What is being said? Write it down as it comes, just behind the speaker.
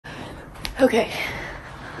Okay.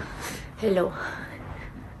 Hello.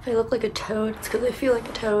 If I look like a toad, it's because I feel like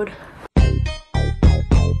a toad.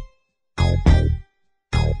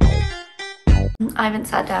 I haven't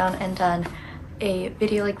sat down and done a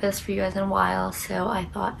video like this for you guys in a while, so I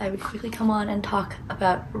thought I would quickly come on and talk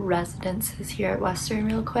about residences here at Western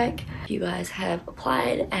real quick. If you guys have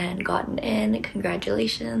applied and gotten in,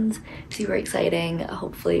 congratulations. Super exciting.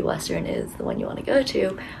 Hopefully Western is the one you want to go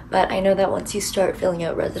to, but I know that once you start filling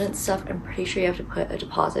out residence stuff, I'm pretty sure you have to put a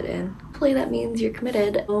deposit in. Hopefully that means you're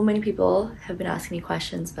committed. So many people have been asking me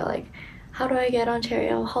questions about like, how do I get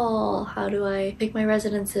Ontario Hall? How do I pick my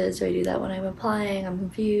residences? Do I do that when I'm applying? I'm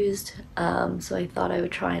confused. So I thought I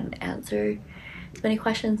would try and answer as many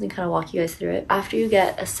questions and kind of walk you guys through it. After you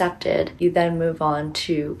get accepted, you then move on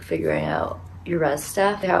to figuring out your res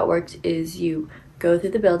stuff. How it works is you go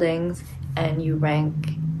through the buildings and you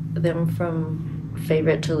rank them from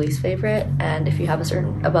favorite to least favorite. And if you have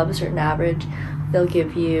above a certain average, they'll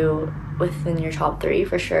give you within your top 3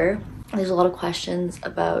 for sure. There's a lot of questions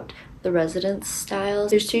about the residence styles.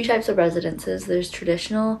 There's 2 types of residences. There's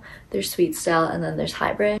traditional, there's suite style, and then there's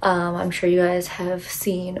hybrid. I'm sure you guys have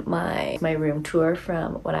seen my room tour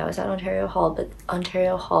from when I was at Ontario Hall, but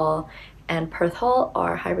Ontario Hall and Perth Hall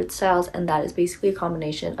are hybrid styles, and that is basically a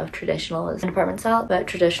combination of traditional and apartment style. But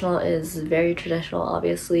traditional is very traditional.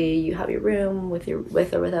 Obviously, you have your room with or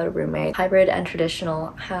without a roommate. Hybrid and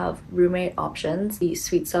traditional have roommate options. The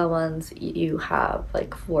suite style ones, you have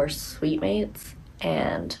like 4 suite mates,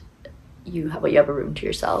 and you have a room to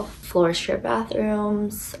yourself. Floors share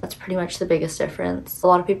bathrooms. That's pretty much the biggest difference. A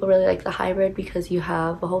lot of people really like the hybrid because you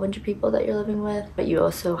have a whole bunch of people that you're living with, but you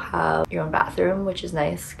also have your own bathroom, which is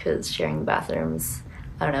nice because sharing the bathrooms,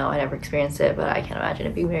 I don't know, I never experienced it, but I can't imagine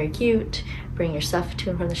it being very cute. Bring your stuff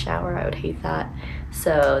to and from the shower, I would hate that.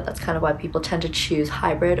 So that's kind of why people tend to choose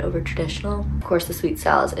hybrid over traditional. Of course, the suite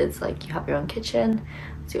styles is like you have your own kitchen.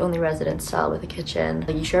 It's the only residence style with a kitchen.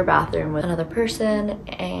 Like you share a bathroom with another person,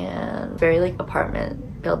 and very like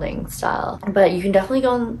apartment building style. But you can definitely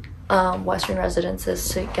go on Western residences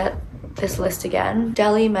to get this list again.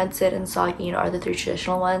 Delhi, Medsit, and Saugeen are the 3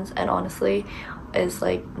 traditional ones, and honestly is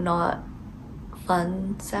like not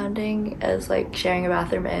fun sounding as like sharing a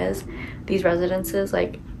bathroom is. These residences,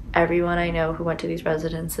 like everyone I know who went to these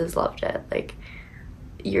residences loved it. Like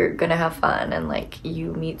you're gonna have fun, and like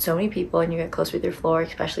you meet so many people and you get close with your floor,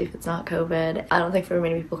 especially if it's not COVID. I don't think very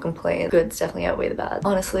many people complain. Goods definitely outweigh the bad.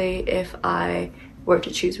 Honestly, if I were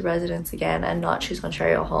to choose a residence again and not choose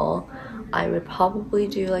Ontario Hall, I would probably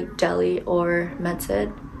do like Delhi or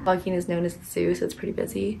Medsit. Saugeen is known as the zoo, so it's pretty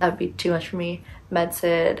busy. That would be too much for me.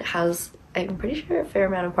 Medsit has, I'm pretty sure, a fair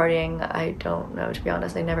amount of partying. I don't know, to be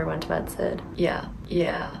honest. I never went to Medsit.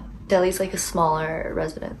 Yeah. Delhi's like a smaller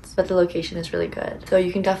residence, but the location is really good. So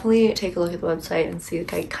you can definitely take a look at the website and see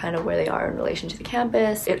like kind of where they are in relation to the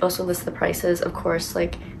campus. It also lists the prices, of course,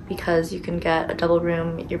 like because you can get a double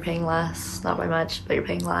room, you're paying less, not by much, but you're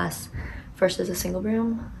paying less versus a single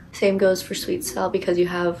room. Same goes for suite style because you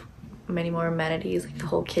have many more amenities, like the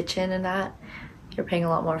whole kitchen and that. You're paying a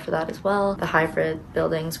lot more for that as well. The hybrid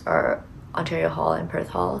buildings are Ontario Hall and Perth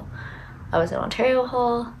Hall. I was in Ontario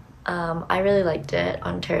Hall. I really liked it.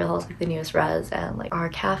 Ontario Hall is like the newest res, and like our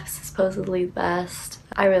CAF is supposedly the best.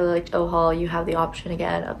 I really liked O Hall. You have the option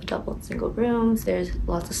again of the double and single rooms. There's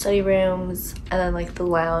lots of study rooms, and then like the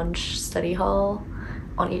lounge study hall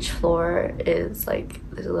on each floor is like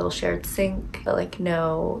there's a little shared sink, but like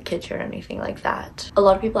no kitchen or anything like that. A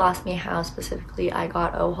lot of people ask me how specifically I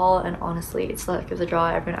got O Hall, and honestly it's the luck of the draw.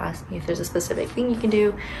 Everyone asks me if there's a specific thing you can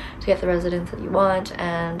do to get the residence that you want,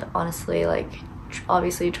 and honestly, like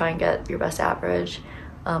obviously try and get your best average.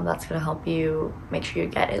 That's gonna help you make sure you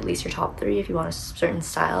get at least your top 3 if you want a certain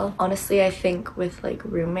style. Honestly, I think with like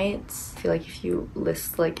roommates, I feel like if you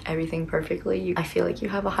list like everything perfectly, I feel like you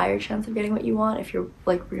have a higher chance of getting what you want if you're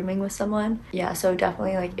like rooming with someone. Yeah, so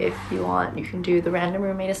definitely like if you want, you can do the random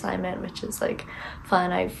roommate assignment, which is like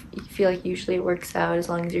fun. I feel like usually it works out as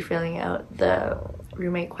long as you're filling out the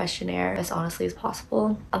roommate questionnaire as honestly as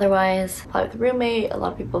possible. Otherwise, apply with a roommate. A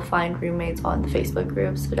lot of people find roommates on the Facebook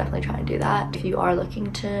groups, so definitely try and do that if you are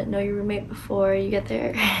looking to know your roommate before you get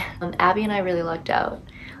there. Abby and I really lucked out.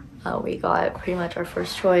 We got pretty much our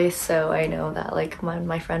first choice, so I know that like when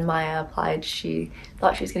my friend Maya applied, she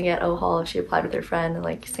thought she was gonna get O Hall if she applied with her friend, and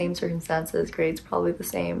like same circumstances, grades probably the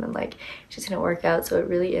same, and like she's gonna work out. So it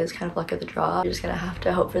really is kind of luck of the draw. You're just gonna have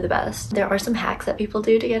to hope for the best. There are some hacks that people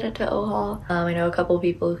do to get into O Hall. I know a couple of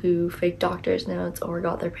people who fake doctor's notes or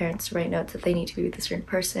got their parents to write notes that they need to be with a certain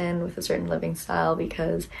person with a certain living style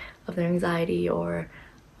because of their anxiety or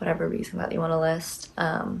whatever reason that you want to list.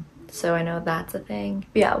 so I know that's a thing.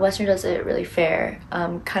 But yeah, Western does it really fair.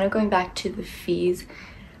 Kind of going back to the fees,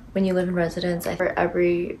 when you live in residence, for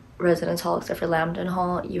every residence hall except for Lambton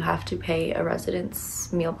Hall, you have to pay a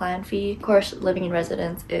residence meal plan fee. Of course, living in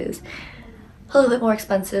residence is a little bit more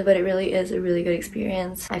expensive, but it really is a really good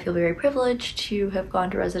experience. I feel very privileged to have gone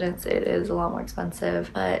to residence. It is a lot more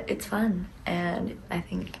expensive, but it's fun, and I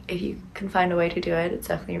think if you can find a way to do it, it's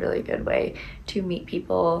definitely a really good way to meet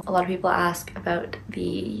people. A lot of people ask about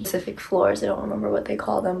the specific floors. I don't remember what they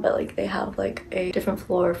call them, but like they have like a different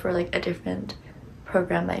floor for like a different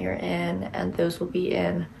program that you're in, and those will be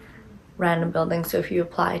in random buildings. So if you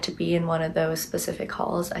apply to be in one of those specific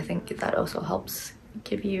halls, I think that also helps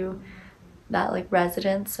give you that like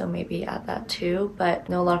residence, so maybe add that too. But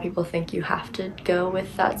I know a lot of people think you have to go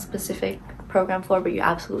with that specific program floor, but you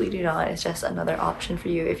absolutely do not. It's just another option for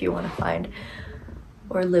you if you want to find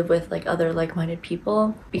or live with like other like-minded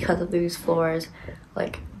people. Because of these floors,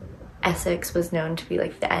 like Essex was known to be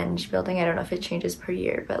like the Eng building. I don't know if it changes per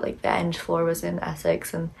year, but like the Eng floor was in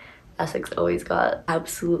Essex, and Essex always got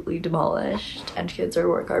absolutely demolished. And kids are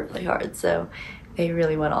work hard, play hard, so they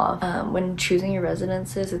really went off. When choosing your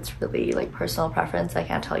residences, it's really like personal preference. I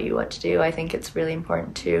can't tell you what to do. I think it's really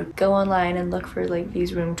important to go online and look for like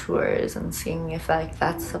these room tours and seeing if like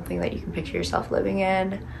that's something that you can picture yourself living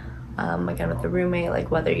in. Again, with the roommate, like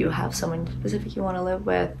whether you have someone specific you want to live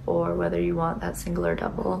with or whether you want that single or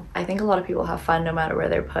double. I think a lot of people have fun no matter where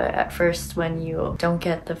they're put. At first, when you don't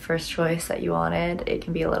get the first choice that you wanted, it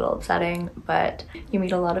can be a little upsetting, but you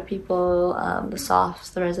meet a lot of people. The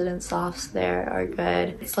resident softs there are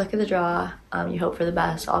good. It's luck of the draw. You hope for the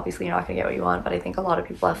best. Obviously you're not gonna get what you want, but I think a lot of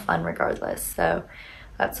people have fun regardless, so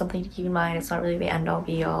that's something to keep in mind. It's not really the end-all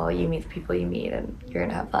be-all. You meet the people you meet and you're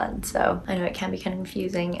gonna have fun. So I know it can be kind of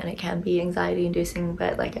confusing and it can be anxiety-inducing,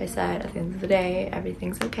 but like I said, at the end of the day,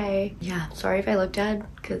 everything's okay. Yeah, sorry if I look dead,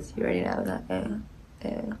 because you already know that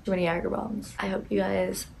too many Jager bombs. I hope you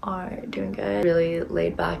guys are doing good. Really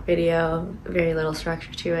laid-back video, very little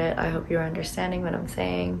structure to it. I hope you're understanding what I'm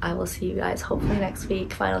saying. I will see you guys hopefully next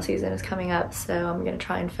week. Final season is coming up, so I'm gonna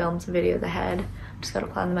try and film some videos ahead. Just gotta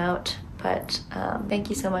plan them out. But thank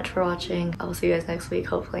you so much for watching. I will see you guys next week,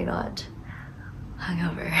 hopefully not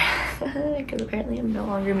hungover, because apparently I'm no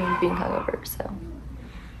longer mean being hungover, so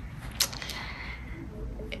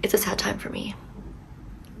it's a sad time for me.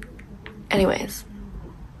 Anyways,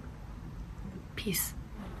 peace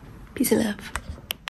and love.